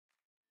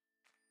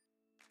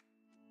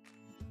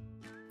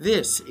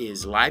This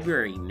is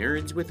Library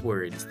Nerds with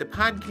Words, the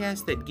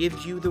podcast that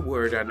gives you the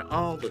word on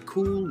all the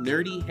cool,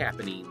 nerdy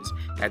happenings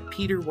at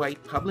Peter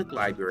White Public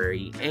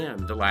Library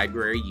and the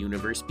library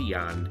universe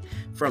beyond.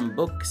 From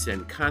books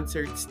and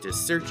concerts to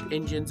search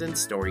engines and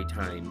story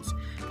times,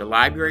 the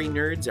library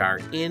nerds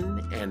are in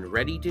and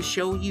ready to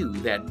show you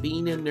that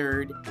being a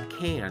nerd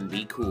can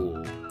be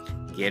cool.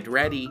 Get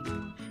ready,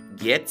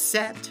 get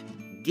set,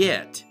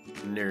 get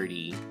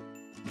nerdy.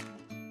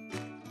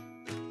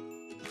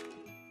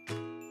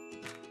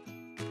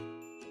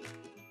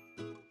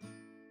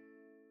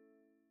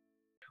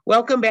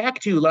 Welcome back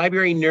to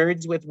Library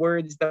Nerds with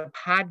Words, the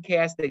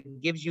podcast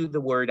that gives you the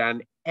word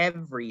on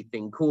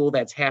everything cool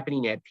that's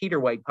happening at Peter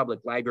White Public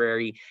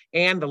Library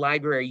and the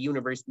library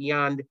universe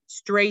beyond,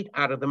 straight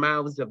out of the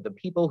mouths of the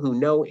people who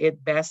know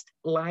it best,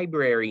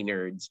 library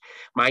nerds.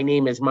 My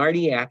name is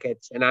Marty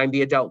Ackett, and I'm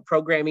the adult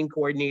programming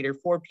coordinator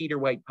for Peter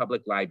White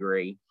Public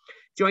Library.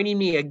 Joining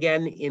me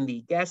again in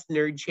the guest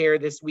nerd chair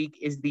this week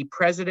is the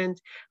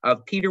president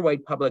of Peter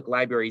White Public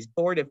Library's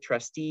Board of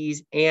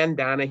Trustees, Ann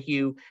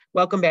Donahue.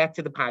 Welcome back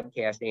to the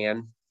podcast,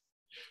 Ann.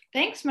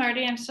 Thanks,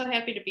 Marty. I'm so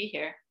happy to be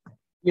here.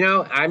 You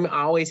know, I'm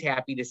always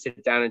happy to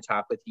sit down and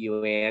talk with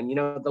you, Ann. You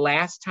know, the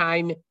last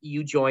time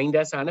you joined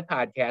us on a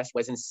podcast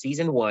was in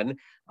season 1,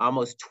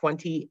 almost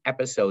 20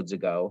 episodes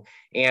ago.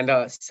 And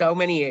so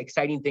many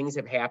exciting things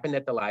have happened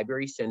at the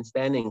library since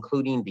then,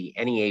 including the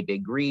NEA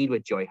Big Read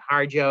with Joy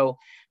Harjo,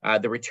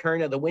 the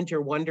return of the Winter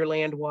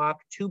Wonderland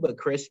Walk, Tuba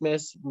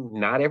Christmas,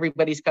 not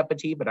everybody's cup of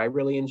tea, but I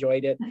really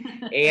enjoyed it,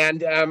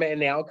 and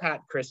an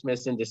Alcott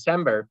Christmas in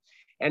December.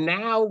 And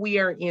now we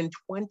are in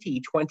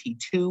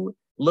 2022,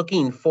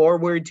 looking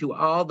forward to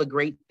all the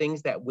great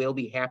things that will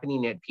be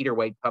happening at Peter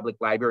White Public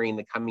Library in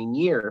the coming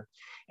year.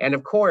 And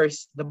of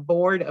course, the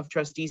Board of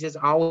Trustees is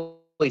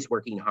always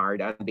working hard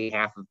on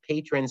behalf of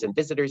patrons and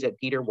visitors at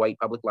Peter White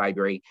Public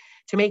Library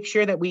to make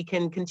sure that we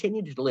can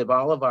continue to deliver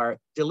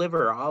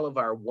all of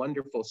our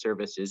wonderful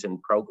services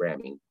and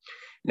programming.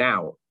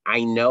 Now,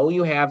 I know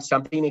you have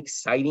something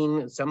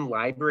exciting, some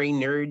library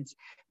nerd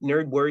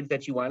words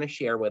that you want to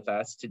share with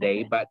us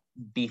today, but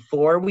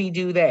before we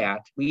do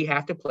that, we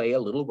have to play a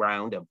little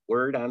round of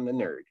Word on the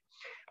Nerd.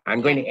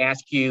 I'm going to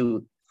ask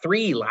you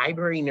 3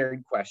 library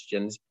nerd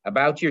questions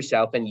about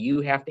yourself, and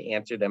you have to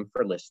answer them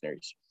for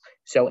listeners.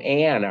 So,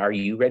 Ann, are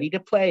you ready to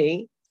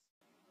play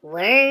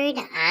Word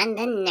on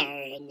the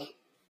Nerd?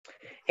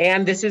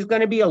 And this is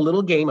going to be a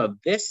little game of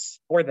this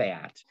or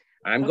that.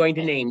 I'm going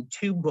to name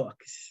 2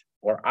 books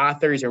or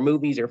authors or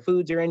movies or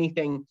foods or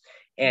anything,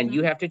 and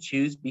you have to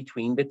choose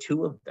between the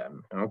 2 of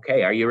them.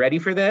 Okay, are you ready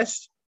for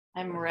this?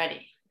 I'm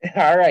ready.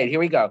 All right, here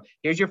we go.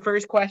 Here's your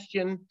first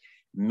question.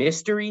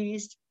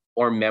 Mysteries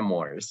or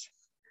memoirs?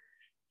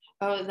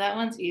 Oh, that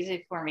one's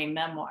easy for me.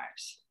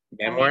 Memoirs.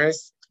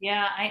 Memoirs?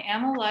 I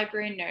am a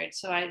library nerd,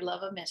 so I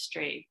love a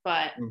mystery,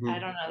 but I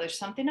don't know. There's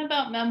something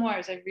about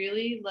memoirs. I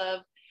really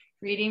love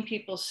reading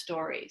people's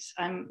stories.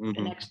 I'm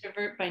an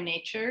extrovert by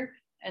nature,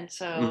 and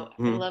so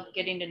I love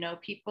getting to know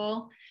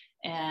people.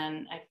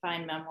 And I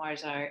find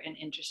memoirs are an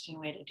interesting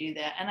way to do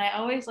that. And I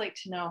always like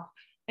to know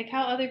like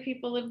how other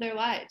people live their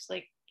lives.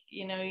 Like,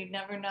 you know, you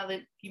never know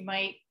that you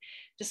might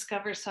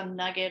discover some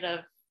nugget of,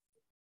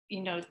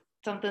 you know,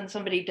 something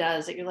somebody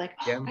does that you're like,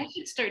 oh, I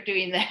should start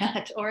doing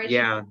that, or I should do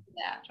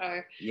that,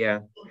 or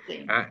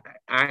something.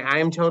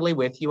 I'm totally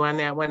with you on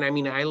that one. I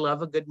mean, I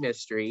love a good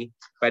mystery,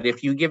 but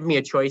if you give me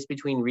a choice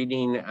between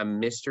reading a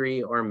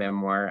mystery or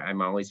memoir,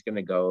 I'm always going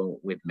to go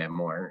with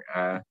memoir.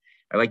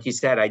 Like you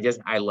said,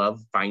 I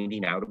love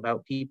finding out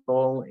about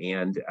people,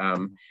 and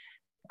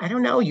I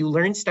don't know, you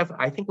learn stuff.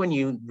 I think when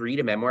you read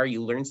a memoir,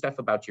 you learn stuff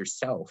about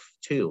yourself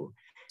too.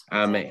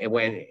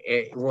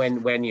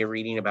 When you're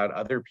reading about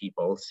other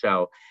people.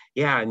 So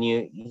yeah, and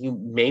you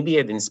maybe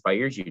it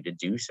inspires you to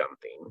do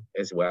something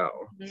as well.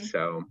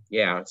 So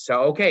yeah.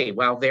 So okay,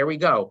 well, there we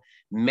go.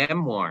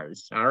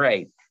 Memoirs. All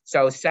right.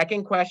 So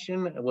second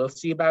question, we'll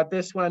see about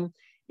this one,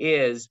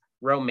 is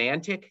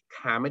romantic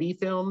comedy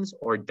films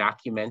or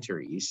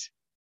documentaries?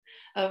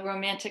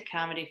 Romantic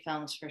comedy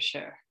films for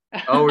sure.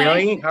 Oh,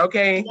 really?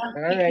 Okay.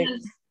 All right.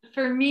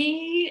 For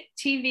me,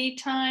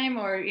 TV time,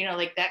 or, you know,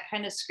 like that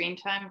kind of screen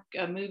time,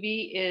 a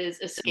movie is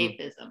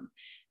escapism.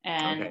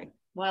 And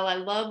while I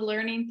love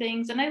learning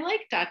things, and I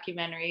like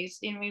documentaries,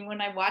 I mean, when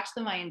I watch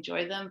them, I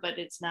enjoy them, but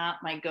it's not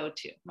my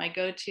go-to. My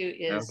go-to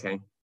is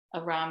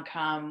a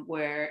rom-com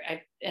where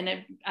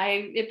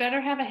it better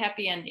have a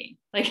happy ending.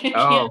 Like,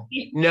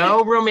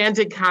 no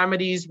romantic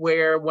comedies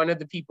where one of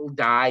the people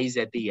dies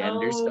at the end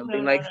or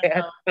something like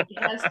that.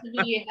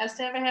 It has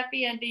to have a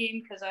happy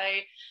ending, because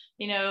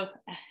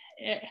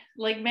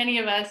like many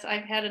of us,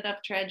 I've had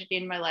enough tragedy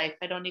in my life.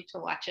 I don't need to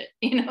watch it.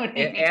 You know what I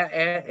mean?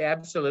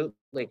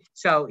 Absolutely.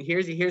 So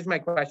here's my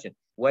question.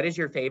 What is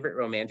your favorite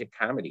romantic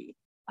comedy?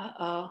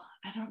 I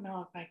don't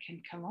know if I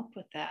can come up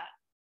with that.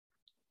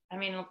 I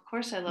mean, of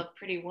course, I love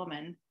Pretty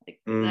Woman. Like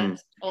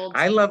that's old.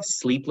 I love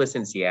Sleepless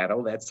in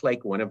Seattle. That's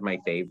like one of my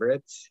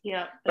favorites.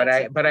 Yeah. But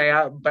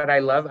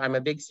I'm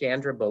a big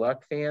Sandra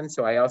Bullock fan,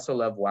 so I also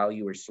love While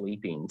You Were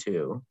Sleeping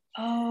too.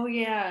 Oh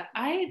yeah,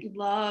 I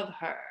love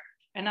her.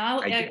 And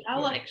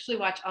I'll actually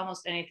watch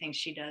almost anything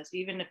she does,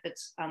 even if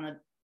it's on the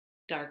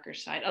darker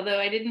side. Although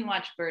I didn't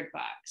watch Bird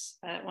Box.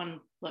 That one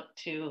looked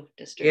too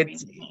disturbing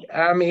to me.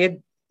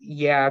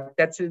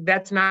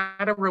 That's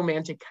not a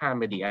romantic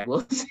comedy. I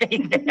will say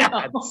that. No,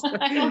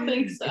 I don't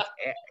think so.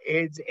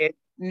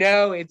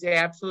 No, it's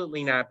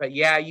absolutely not. But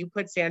yeah, you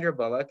put Sandra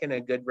Bullock in a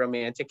good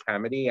romantic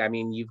comedy. I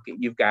mean,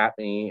 you've got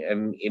me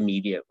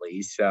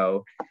immediately.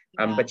 So,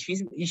 but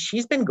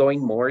she's been going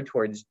more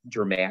towards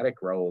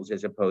dramatic roles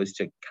as opposed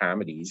to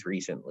comedies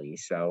recently.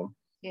 So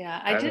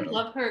yeah, I did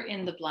love her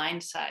in The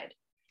Blind Side.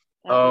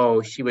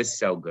 She was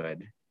so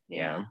good.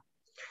 Yeah.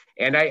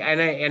 And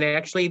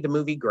actually the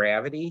movie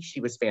Gravity,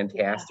 she was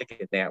fantastic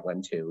in that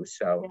one too.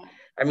 So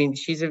I mean,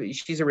 she's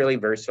a really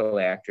versatile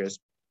actress.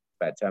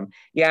 But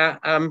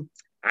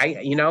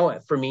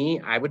for me,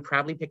 I would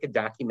probably pick a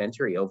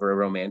documentary over a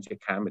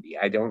romantic comedy.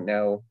 I don't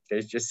know.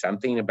 There's just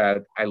something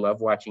about, I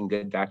love watching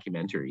good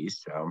documentaries.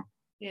 So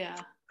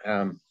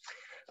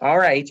all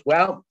right.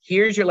 Well,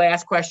 here's your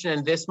last question,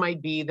 and this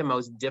might be the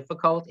most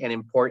difficult and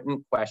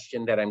important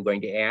question that I'm going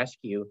to ask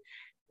you.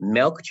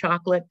 Milk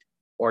chocolate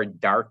or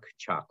dark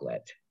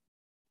chocolate?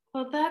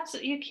 Well,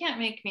 you can't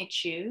make me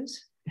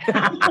choose.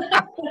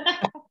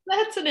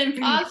 That's an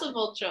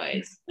impossible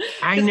choice.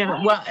 I know.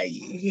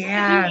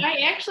 I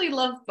actually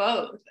love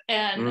both,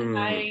 and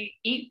I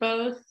eat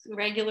both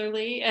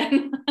regularly.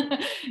 And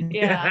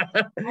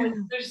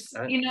there's,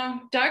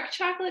 dark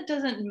chocolate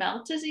doesn't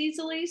melt as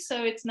easily,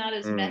 so it's not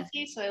as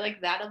messy. So I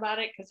like that about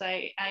it, because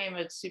I am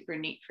a super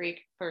neat freak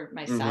for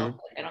myself.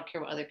 Like, I don't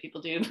care what other people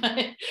do,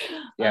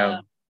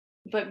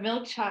 but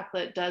milk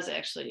chocolate does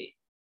actually.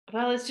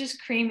 Well, it's just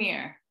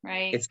creamier,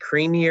 right? It's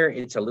creamier.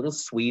 It's a little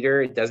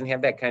sweeter. It doesn't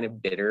have that kind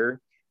of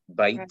bitter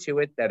bite to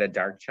it that a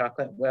dark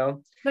chocolate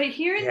will. But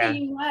here in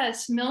the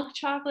US, milk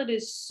chocolate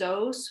is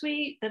so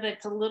sweet that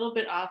it's a little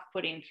bit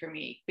off-putting for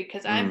me,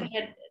 because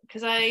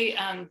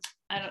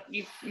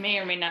you may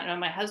or may not know,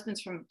 my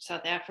husband's from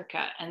South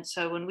Africa, and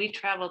so when we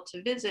travel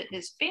to visit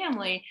his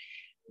family,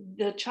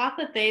 the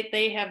chocolate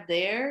they have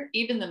there,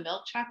 even the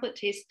milk chocolate,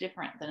 tastes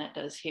different than it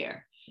does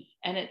here,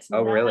 and it's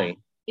really?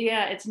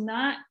 Yeah, it's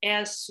not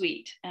as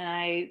sweet, and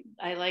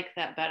I like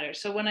that better.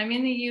 So when I'm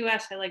in the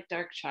US, I like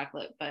dark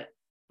chocolate, but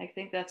I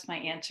think that's my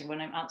answer.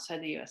 When I'm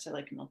outside the US, I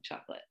like milk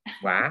chocolate.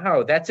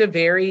 Wow, that's a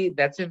very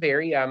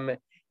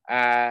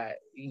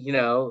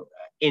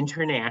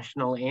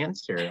international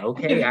answer.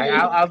 Okay,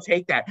 I'll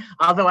take that.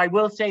 Although I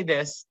will say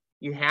this,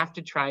 you have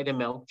to try the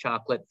milk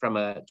chocolate from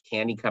a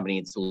candy company.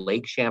 It's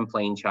Lake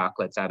Champlain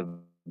Chocolates out of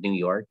New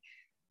York.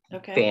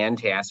 Okay.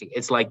 Fantastic.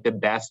 It's like the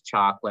best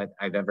chocolate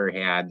I've ever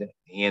had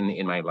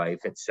in my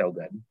life. It's so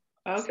good.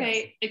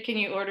 Okay. So, can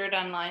you order it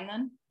online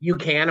then? You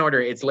can order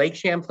it. It's Lake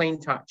Champlain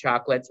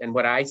chocolates. And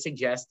what I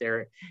suggest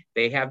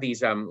they have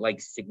these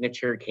like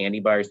signature candy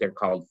bars. They're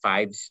called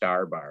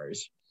 5-star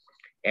bars.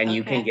 And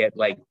you can get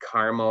like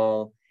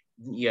caramel,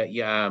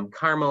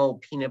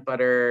 caramel, peanut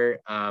butter,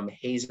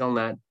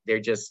 hazelnut.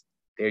 They're just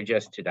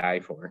to die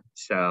for.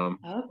 So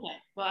okay,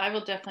 well, I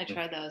will definitely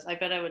try those. I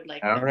bet I would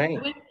like them. All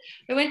right.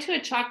 I went to a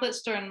chocolate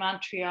store in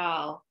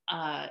Montreal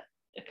a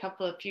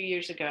few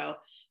years ago,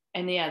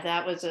 and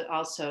that was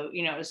also,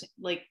 it was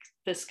like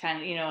this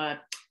kind of, a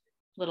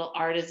little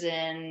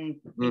artisan,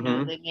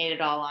 they made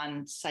it all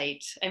on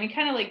site. I mean,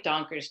 kind of like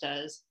Donkers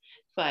does,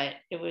 but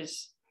it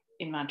was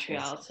in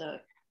Montreal. Yes. So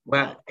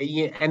well,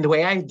 and the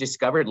way I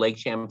discovered Lake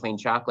Champlain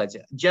chocolates,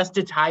 just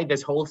to tie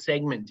this whole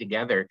segment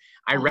together,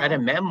 I read a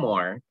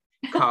memoir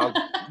called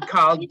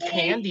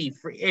Candy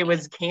Freak. It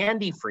was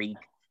Candy Freak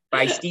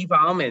by Steve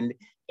Almond,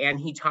 and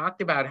he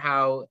talked about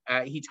how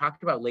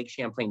Lake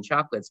Champlain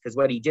chocolates, because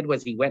what he did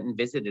was he went and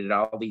visited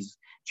all these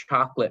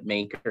chocolate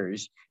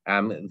makers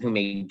who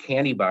made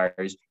candy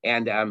bars,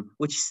 and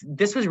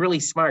this was really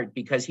smart,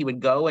 because he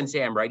would go and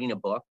say, I'm writing a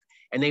book,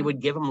 and they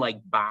would give him like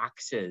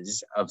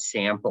boxes of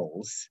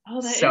samples. Oh,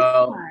 that is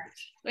smart.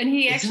 And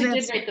he actually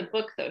did write the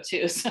book though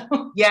too.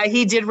 So yeah,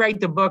 he did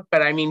write the book,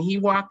 but I mean, he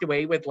walked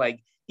away with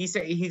like, he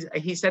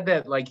said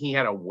that like he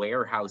had a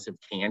warehouse of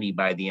candy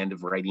by the end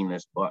of writing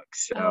this book.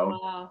 So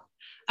wow.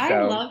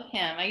 I love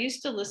him. I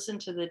used to listen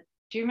to do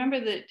you remember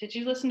did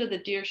you listen to the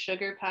Dear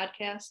Sugar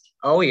podcast?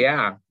 Oh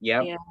yeah.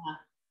 Yep.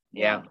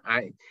 Yeah.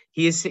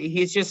 He's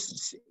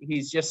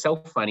just so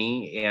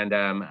funny, and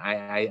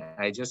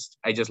I just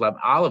love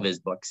all of his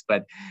books.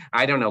 But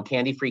I don't know,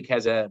 Candy Freak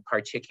has a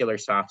particular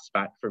soft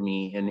spot for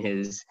me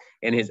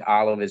in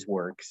all of his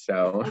work.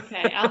 So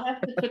okay, I'll have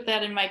to put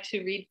that in my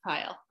to read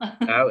pile.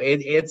 Oh,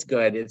 it's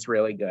good. It's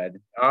really good.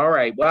 All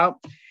right.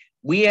 Well,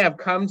 we have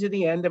come to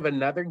the end of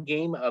another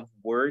game of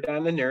Word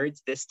on the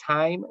Nerds, this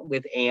time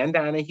with Ann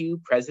Donahue,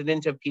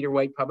 president of Peter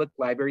White Public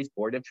Library's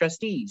Board of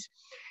Trustees.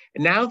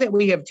 And now that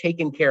we have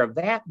taken care of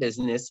that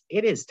business,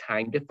 it is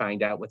time to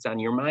find out what's on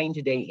your mind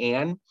today,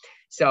 Ann.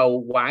 So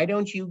why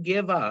don't you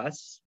give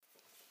us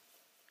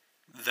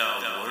the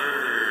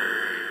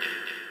word?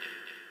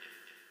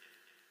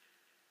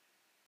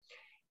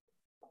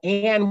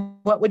 Ann,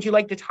 what would you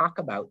like to talk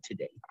about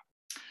today?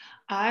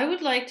 I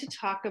would like to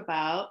talk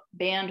about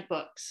banned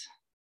books.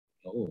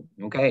 Oh,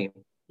 okay.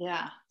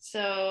 Yeah.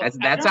 So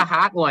that's a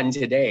hot one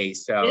today.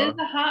 So it is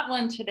a hot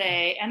one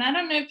today. And I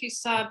don't know if you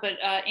saw,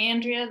 but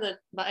Andrea, the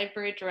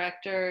library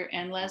director,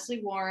 and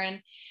Leslie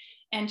Warren,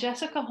 and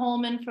Jessica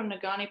Holman from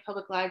Negaunee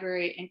Public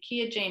Library, and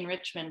Kia Jane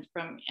Richmond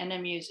from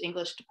NMU's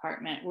English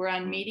department were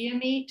on Media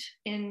Meet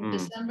in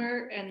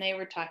December, and they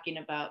were talking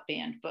about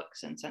banned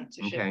books and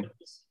censorship. Okay. Which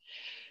is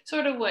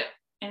sort of what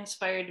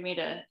inspired me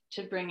to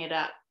bring it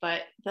up.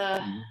 But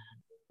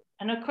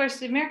and of course,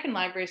 the American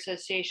Library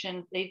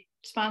Association, they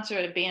sponsor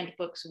a banned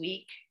books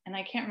week, and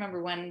I can't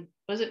remember when.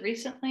 Was it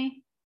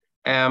recently?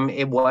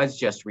 It was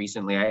just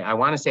recently. I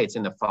want to say it's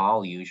in the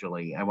fall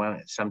usually. I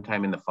want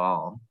sometime in the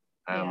fall.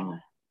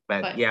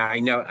 But yeah,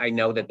 I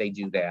know that they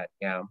do that.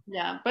 Yeah.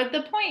 Yeah. But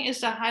the point is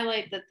to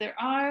highlight that there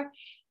are,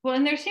 well,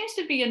 and there seems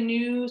to be a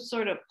new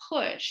sort of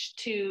push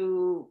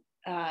to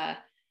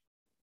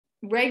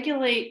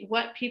regulate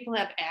what people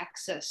have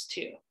access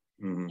to.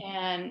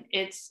 And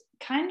it's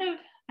kind of,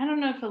 I don't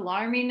know if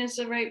alarming is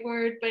the right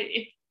word, but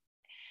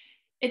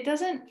it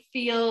doesn't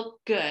feel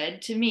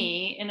good to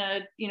me in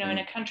a, in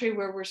a country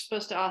where we're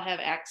supposed to all have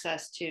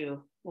access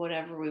to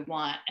whatever we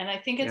want. And I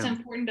think it's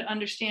important to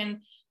understand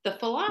the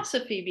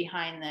philosophy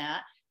behind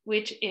that,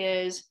 which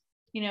is,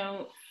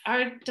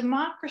 our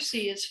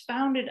democracy is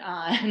founded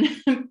on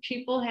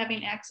people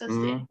having access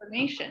to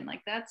information.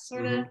 Like that's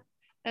sort of,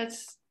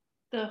 that's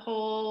the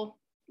whole,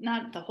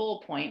 not the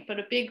whole point, but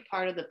a big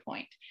part of the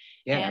point.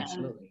 Yeah, and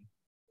absolutely.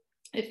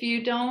 If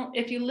you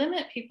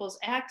limit people's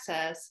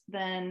access,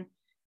 then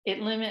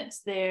it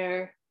limits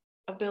their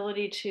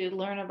ability to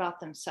learn about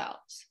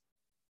themselves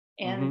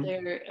and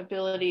their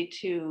ability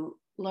to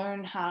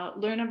learn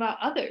about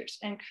others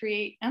and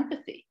create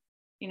empathy,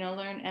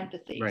 learn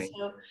empathy. Right.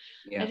 So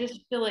I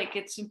just feel like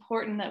it's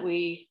important that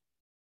we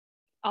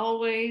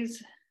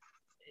always,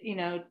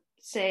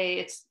 say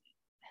it's,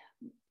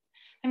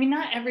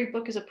 not every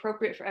book is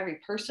appropriate for every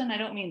person. I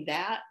don't mean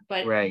that,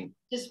 but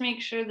just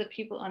make sure that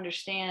people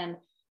understand,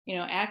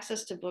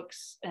 access to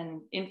books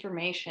and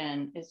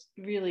information is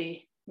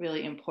really,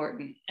 really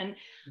important. And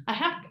I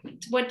have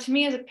what to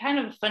me is a kind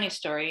of a funny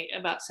story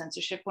about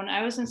censorship. When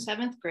I was in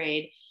 7th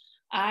grade,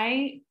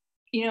 I've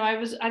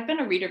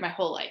been a reader my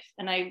whole life,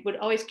 and I would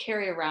always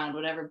carry around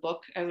whatever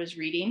book I was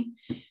reading.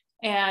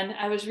 And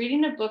I was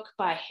reading a book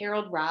by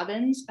Harold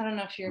Robbins. I don't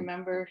know if you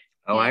remember.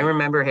 Oh, I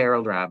remember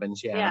Harold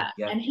Robbins. Yeah.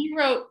 And he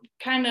wrote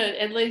kind of,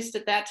 at least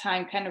at that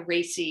time, kind of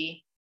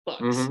racy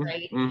books,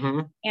 right?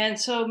 And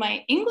so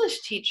my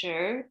English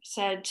teacher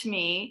said to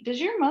me,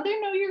 "Does your mother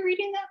know you're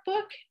reading that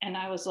book?" And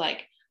I was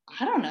like,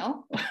 "I don't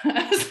know."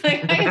 I was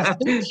like, "I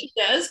assume she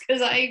does,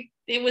 because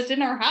it was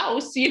in our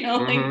house,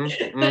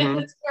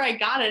 that's where I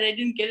got it. I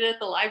didn't get it at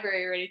the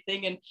library or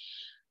anything." And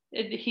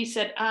he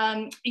said,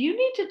 "You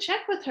need to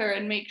check with her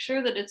and make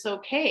sure that it's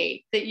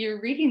okay that you're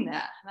reading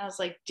that." And I was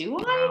like, "Do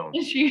I?" Wow.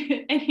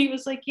 And he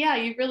was like, "Yeah,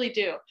 you really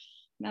do."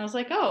 And I was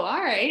like, "Oh,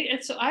 all right."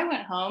 And so I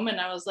went home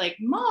and I was like,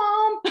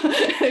 "Mom,"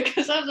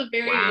 because I was a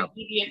very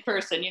obedient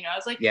person, I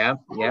was like,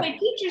 "My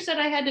teacher said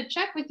I had to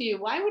check with you.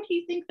 Why would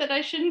he think that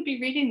I shouldn't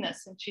be reading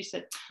this?" And she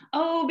said,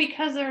 "Oh,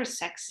 because there are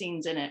sex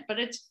scenes in it, but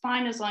it's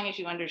fine as long as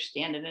you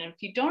understand it. And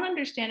if you don't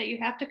understand it, you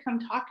have to come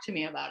talk to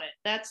me about it."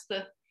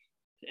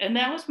 And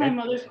that was my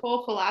mother's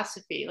whole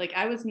philosophy. Like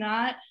nothing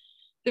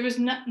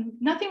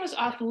was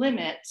off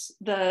limits.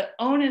 The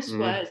onus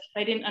was, if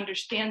I didn't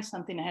understand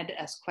something, I had to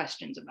ask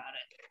questions about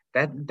it.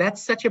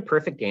 That's such a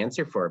perfect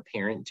answer for a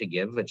parent to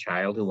give a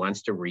child who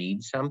wants to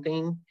read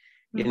something.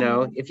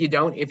 If you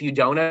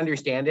don't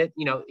understand it,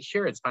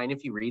 sure, it's fine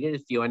if you read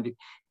it.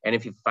 And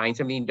if you find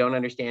something you don't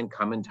understand,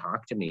 come and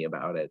talk to me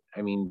about it.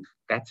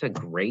 That's a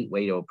great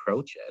way to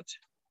approach it.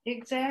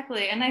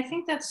 Exactly. And I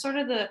think that's sort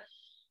of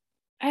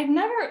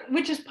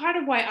which is part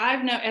of why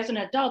as an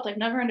adult, I've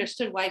never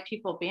understood why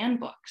people ban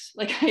books.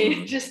 Like,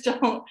 I just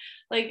don't,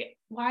 like,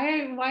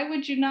 why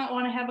would you not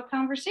want to have a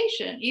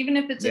conversation, even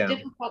if it's a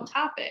difficult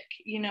topic?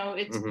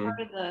 It's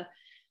part of the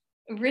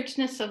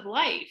richness of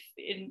life,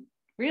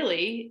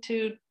 really,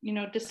 to,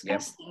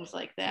 discuss things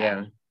like that.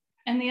 Yeah.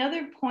 And the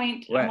other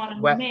point I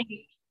want to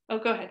make,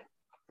 go ahead.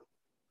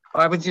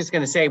 I was just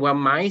going to say,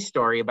 my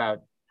story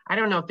about, I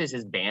don't know if this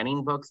is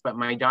banning books, but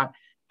my daughter,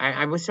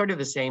 I was sort of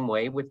the same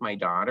way with my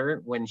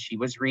daughter when she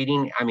was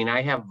reading.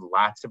 I have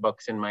lots of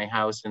books in my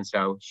house, and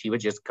so she would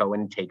just go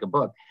and take a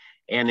book.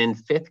 And in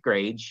 5th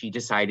grade, she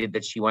decided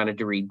that she wanted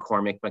to read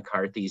Cormac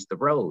McCarthy's The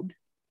Road,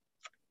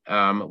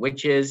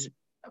 which is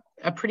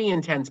a pretty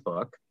intense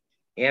book.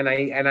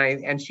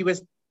 And she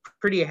was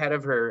pretty ahead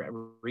of her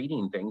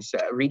reading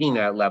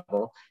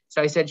level.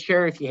 So I said,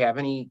 "Sure, if you have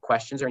any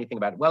questions or anything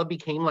about it." Well, it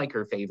became like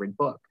her favorite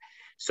book.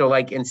 So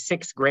like in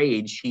 6th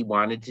grade, she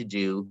wanted to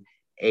do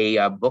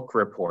a book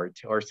report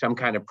or some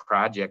kind of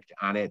project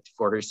on it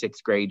for her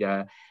 6th grade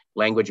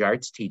language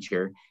arts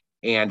teacher.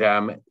 And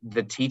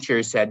the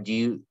teacher said,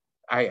 do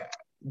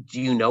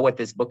you know what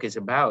this book is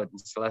about? And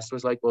Celeste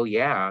was like, "Well,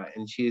 yeah."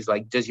 And she's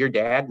like, "Does your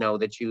dad know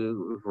that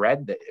you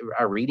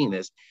are reading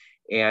this?"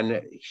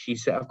 And she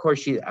said, of course,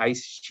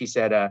 she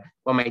said,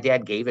 well, my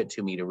dad gave it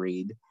to me to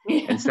read.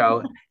 And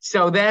so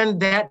then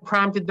that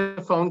prompted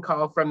the phone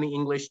call from the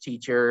English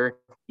teacher,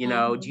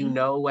 do you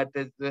know what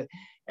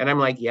and I'm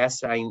like,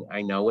 yes,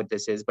 I know what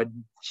this is. But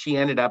she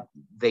ended up,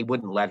 they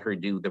wouldn't let her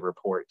do the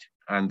report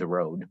on the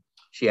road.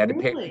 She had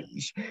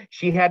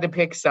to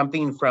pick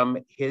something from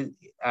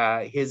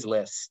his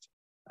list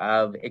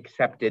of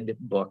accepted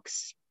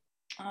books.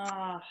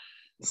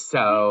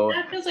 So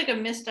that feels like a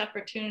missed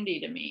opportunity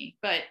to me.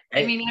 But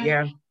I mean, what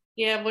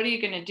are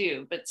you going to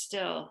do? But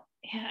still,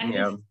 I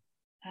don't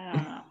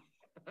know.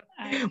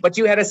 But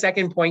you had a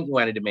second point you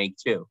wanted to make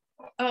too.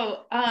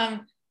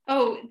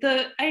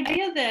 The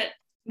idea that,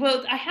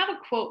 well, I have a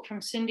quote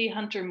from Cindy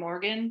Hunter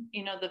Morgan,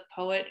 the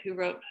poet who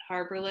wrote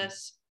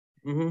Harborless.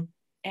 Mm-hmm.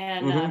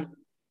 And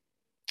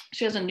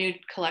she has a new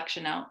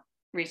collection out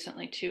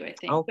recently too, I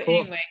think. Oh, but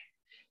cool. Anyway,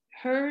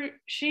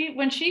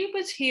 when she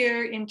was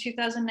here in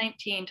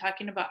 2019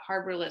 talking about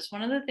Harborless,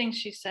 one of the things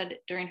she said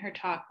during her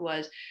talk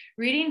was,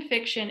 reading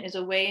fiction is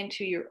a way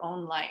into your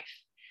own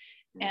life.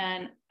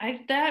 And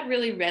that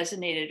really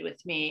resonated with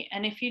me.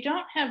 And if you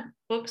don't have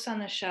books on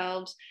the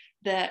shelves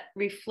that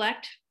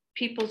reflect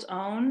people's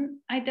own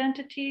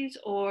identities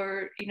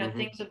or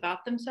things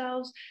about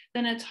themselves,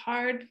 then it's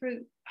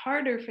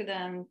harder for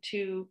them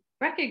to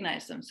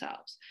recognize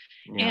themselves.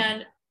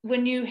 And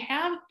when you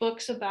have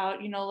books about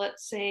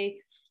let's say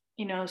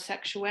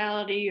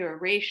sexuality or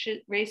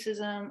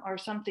racism or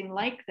something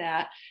like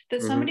that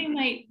somebody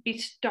might be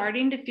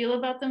starting to feel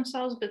about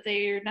themselves, but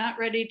they're not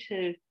ready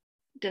to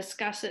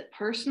discuss it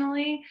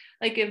personally,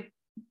 like if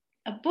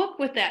a book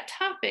with that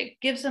topic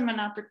gives them an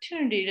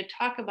opportunity to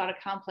talk about a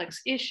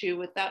complex issue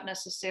without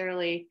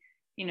necessarily,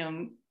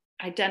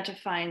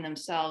 identifying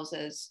themselves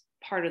as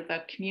part of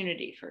the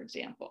community, for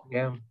example.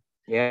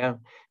 Yeah.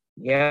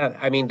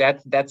 I mean,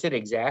 that's it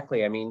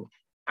exactly. I mean,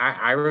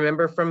 I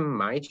remember from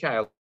my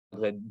childhood,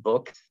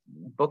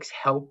 books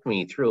helped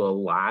me through a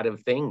lot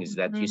of things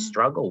that you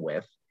struggle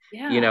with.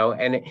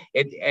 And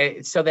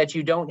it so that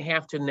you don't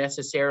have to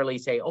necessarily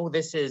say, oh,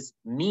 this is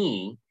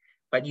me,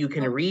 but you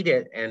can read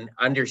it and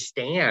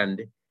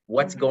understand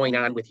what's going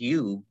on with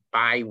you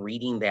by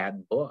reading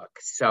that book.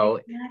 So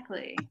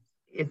exactly,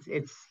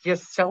 it's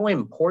just so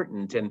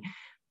important. And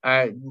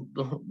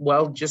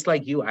well, just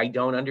like you, I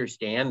don't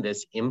understand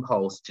this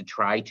impulse to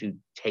try to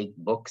take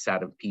books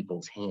out of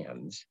people's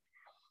hands.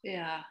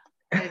 But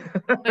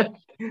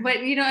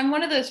I'm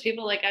one of those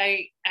people, like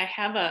I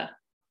have a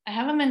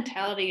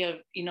mentality of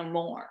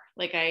more,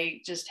 like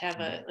I just have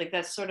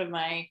that's sort of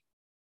my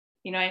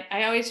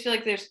I always feel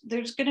like there's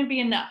going to be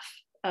enough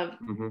of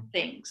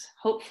things,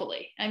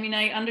 hopefully. I mean,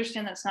 I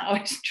understand that's not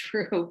always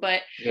true,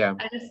 but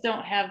I just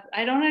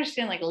I don't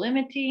understand like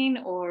limiting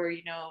or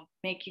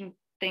making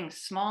things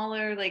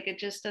smaller. Like it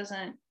just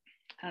doesn't,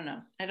 I don't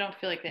know. I don't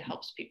feel like that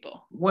helps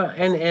people. Well,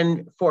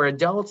 and for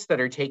adults that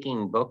are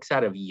taking books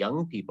out of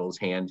young people's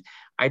hands,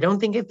 I don't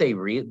think if they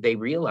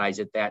realize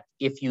it, that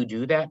if you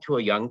do that to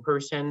a young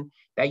person,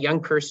 that young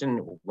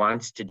person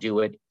wants to do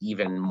it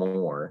even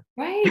more.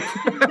 Right.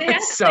 Exactly.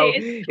 So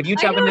if you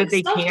tell them that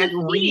they can't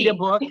read a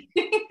book.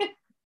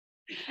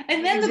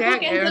 And then the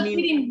book ends up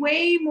getting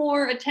way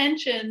more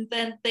attention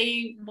than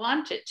they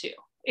want it to.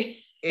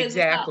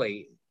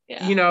 Exactly.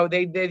 Yeah.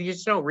 They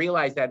just don't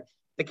realize that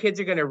the kids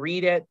are going to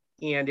read it.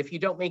 And if you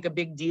don't make a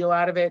big deal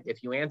out of it,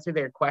 if you answer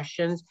their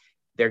questions,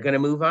 they're going to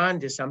move on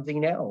to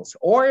something else,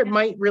 or it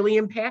might really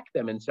impact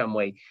them in some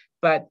way.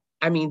 But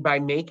I mean, by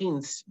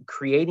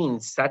creating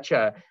such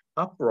a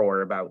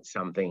uproar about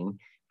something,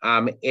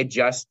 it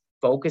just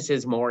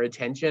focuses more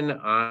attention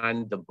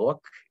on the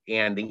book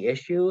and the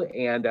issue.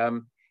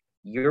 And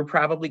you're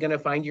probably going to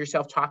find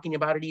yourself talking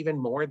about it even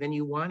more than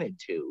you wanted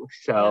to.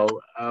 So,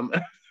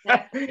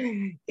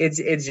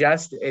 it's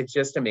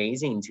just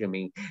amazing to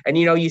me. And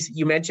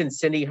you mentioned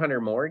Cindy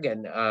Hunter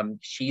Morgan.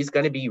 She's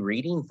going to be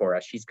reading for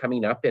us. She's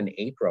coming up in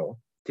April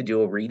to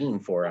do a reading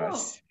for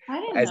us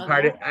as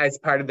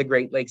part of the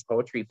Great Lakes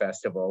Poetry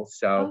Festival.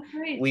 So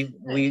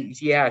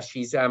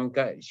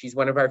she's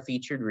one of our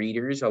featured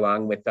readers,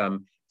 along with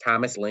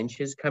Thomas Lynch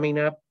is coming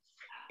up,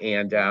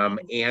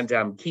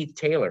 and Keith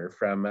Taylor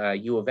from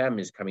U of M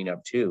is coming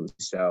up too.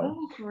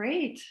 So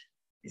great.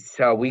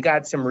 So we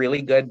got some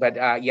really good, but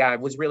I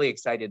was really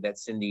excited that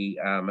Cindy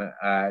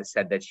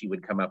said that she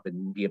would come up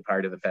and be a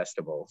part of the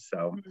festival.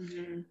 So,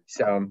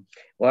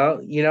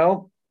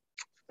 well,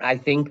 I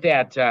think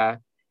that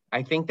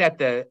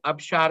the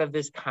upshot of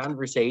this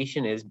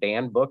conversation is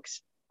banned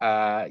books.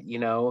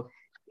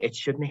 It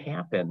shouldn't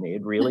happen.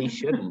 It really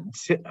shouldn't.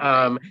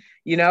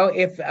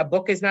 If a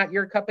book is not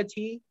your cup of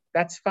tea,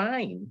 that's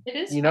fine. It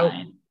is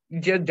fine. You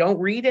just don't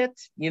read it.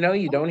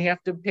 You don't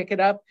have to pick it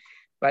up.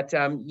 But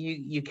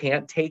you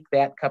can't take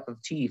that cup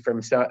of tea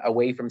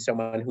away from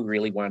someone who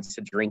really wants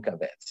to drink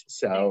of it.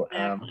 So,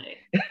 exactly.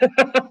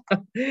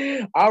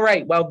 All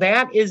right. Well,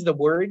 that is the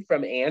word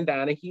from Ann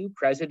Donahue,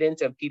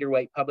 president of Peter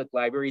White Public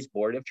Library's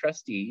Board of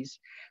Trustees.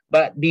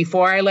 But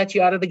before I let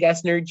you out of the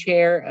guest nerd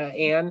chair,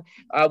 Ann,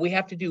 we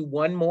have to do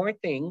one more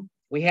thing.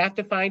 We have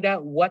to find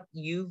out what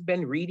you've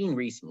been reading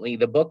recently,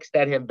 the books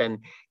that have been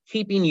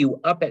keeping you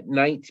up at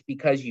night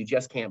because you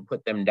just can't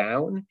put them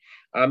down.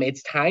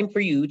 It's time for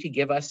you to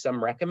give us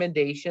some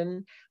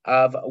recommendation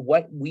of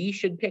what we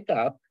should pick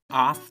up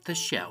off the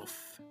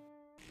shelf.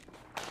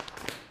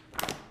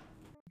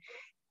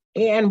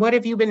 And what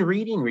have you been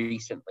reading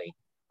recently?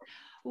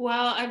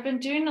 Well, I've been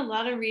doing a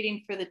lot of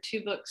reading for the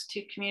Two Books,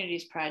 Two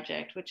Communities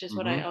project, which is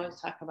what I always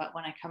talk about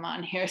when I come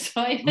on here.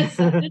 So I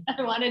decided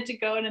I wanted to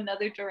go in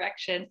another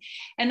direction.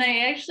 And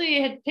I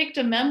actually had picked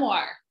a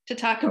memoir to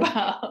talk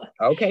about.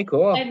 Okay,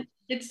 cool. And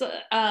it's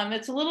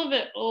a little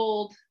bit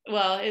old.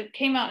 Well, it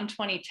came out in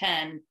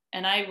 2010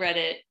 and I read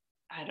it,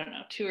 I don't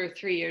know, 2 or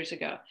 3 years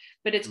ago,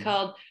 but it's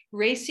called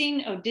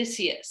Racing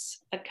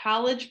Odysseus, A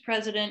College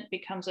President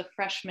Becomes a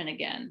Freshman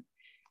Again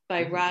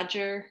by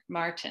Roger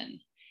Martin.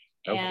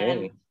 Okay.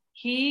 And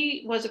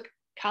he was a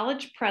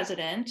college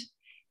president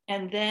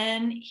and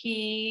then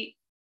he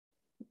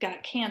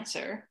got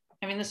cancer.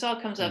 I mean, this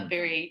all comes up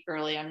very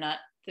early.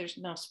 There's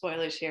no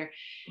spoilers here.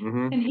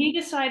 And he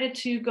decided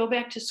to go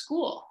back to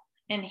school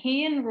and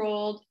he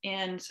enrolled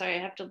in, sorry, I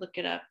have to look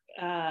it up,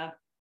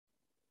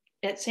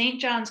 at St.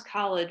 John's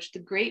College, the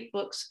Great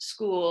Books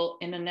School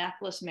in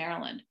Annapolis,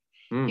 Maryland.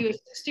 He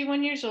was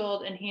 61 years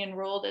old and he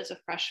enrolled as a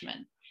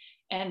freshman.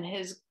 And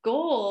his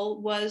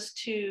goal was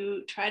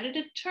to try to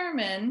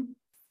determine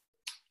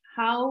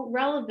how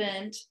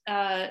relevant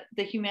the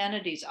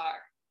humanities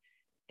are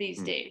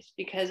these days,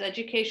 because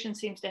education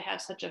seems to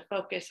have such a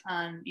focus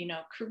on,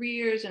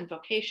 careers and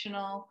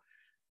vocational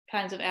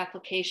kinds of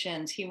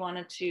applications. He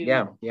wanted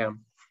to,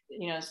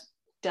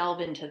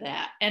 delve into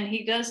that. And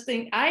he does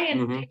think, I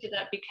had picked it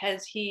up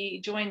because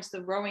he joins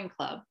the rowing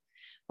club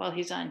while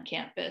he's on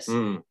campus.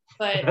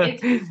 But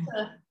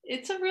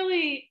it's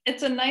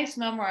a nice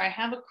memoir. I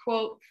have a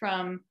quote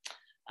from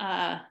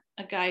a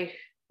guy,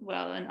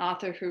 an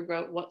author who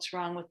wrote What's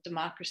Wrong with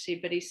Democracy,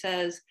 but he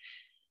says,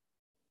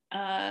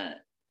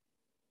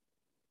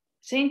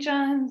 St.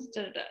 John's,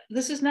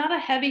 this is not a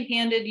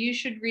heavy-handed, you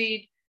should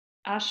read,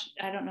 I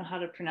don't know how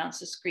to pronounce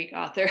this Greek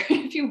author,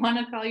 if you want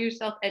to call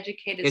yourself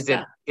educated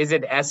stuff. Is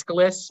it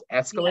Aeschylus?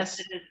 Yes,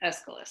 it is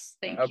Aeschylus.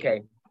 Thank you.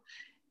 Okay.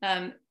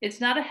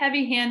 It's not a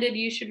heavy-handed,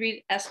 you should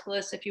read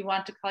Aeschylus if you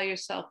want to call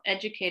yourself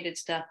educated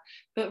stuff,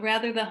 but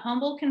rather the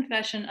humble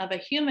confession of a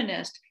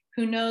humanist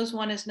who knows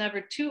one is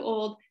never too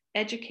old,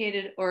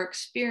 educated, or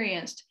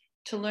experienced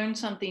to learn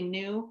something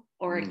new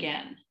or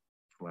again.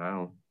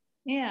 Wow.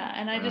 Yeah,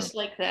 and I just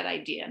like that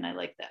idea and I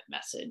like that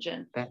message.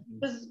 And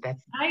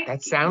that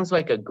sounds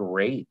like a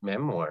great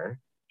memoir.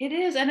 It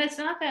is, and it's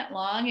not that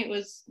long. It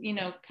was,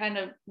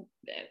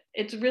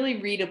 it's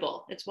really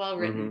readable. It's well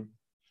written.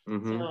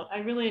 So I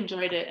really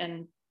enjoyed it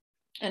and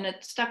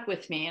it stuck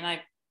with me and I've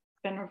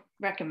been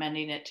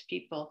recommending it to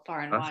people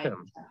far and wide.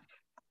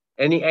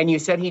 And you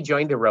said he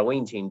joined the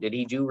rowing team. Did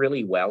he do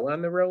really well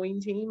on the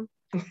rowing team?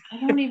 I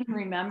don't even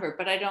remember,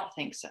 but I don't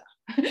think so.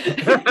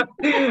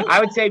 I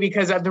would say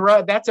because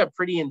that's a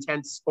pretty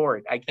intense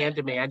sport. I can't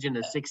imagine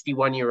a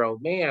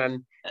 61-year-old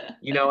man,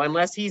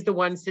 unless he's the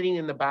one sitting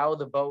in the bow of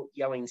the boat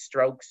yelling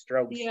stroke,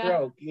 stroke,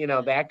 stroke,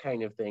 that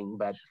kind of thing.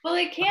 But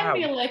it can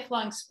be a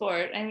lifelong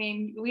sport. I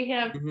mean, we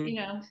have,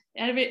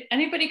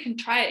 anybody can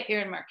try it here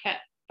in Marquette,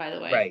 by the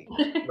way.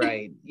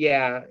 Right.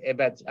 Yeah.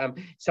 But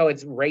so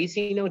it's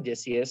Racing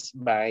Odysseus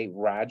by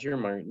Roger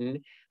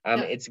Martin.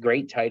 It's a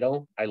great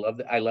title. I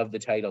love the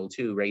title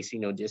too,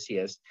 Racing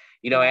Odysseus.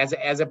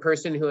 As a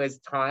person who has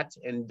taught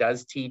and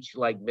does teach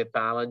like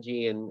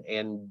mythology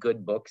and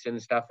good books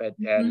and stuff at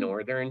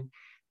Northern,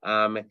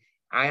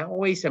 I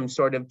always am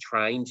sort of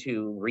trying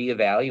to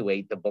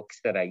reevaluate the books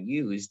that I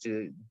use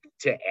to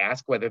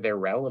ask whether they're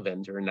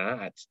relevant or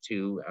not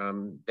to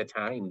the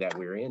time that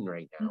we're in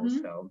right now.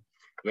 So,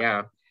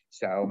 yeah.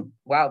 So,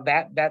 wow,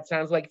 that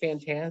sounds like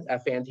a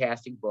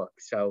fantastic book.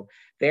 So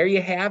there you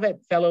have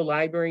it, fellow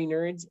library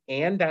nerds.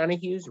 Anne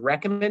Donahue's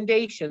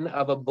recommendation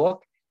of a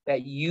book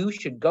that you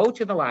should go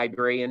to the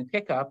library and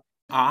pick up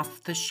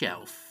off the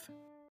shelf.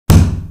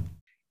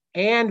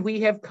 And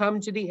we have come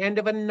to the end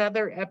of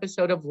another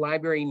episode of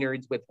Library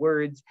Nerds with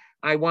Words.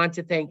 I want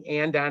to thank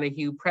Anne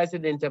Donahue,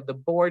 president of the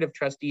Board of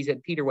Trustees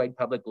at Peter White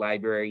Public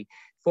Library,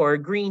 for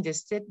agreeing to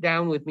sit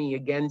down with me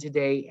again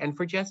today and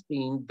for just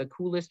being the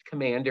coolest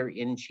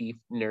commander-in-chief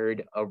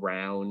nerd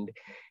around.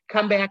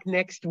 Come back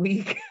next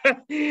week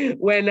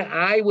when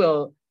I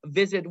will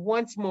visit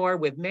once more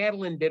with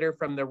Madeline Bitter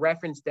from the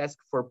reference desk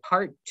for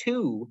part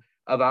 2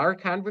 of our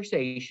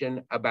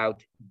conversation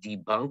about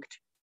debunked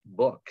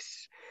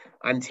books.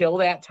 Until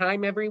that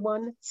time,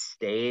 everyone,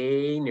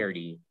 stay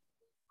nerdy.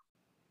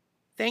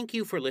 Thank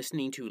you for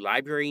listening to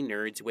Library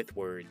Nerds with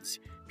Words,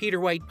 Peter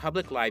White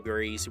Public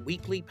Library's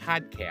weekly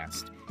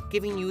podcast,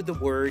 giving you the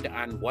word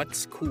on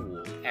what's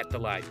cool at the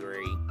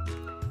library.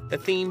 The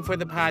theme for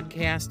the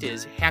podcast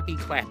is Happy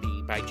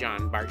Clappy by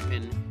John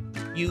Bartman,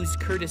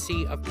 used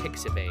courtesy of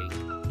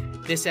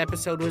Pixabay. This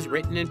episode was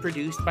written and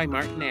produced by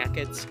Martin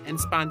Ackitts and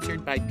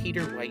sponsored by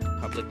Peter White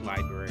Public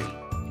Library.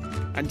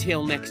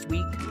 Until next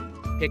week,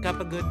 pick up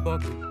a good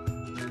book,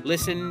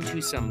 listen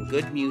to some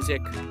good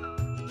music,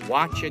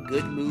 watch a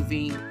good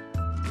movie,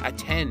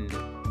 attend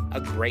a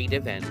great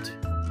event,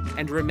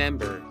 and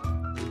remember,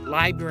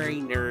 library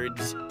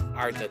nerds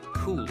are the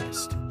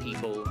coolest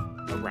people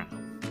around.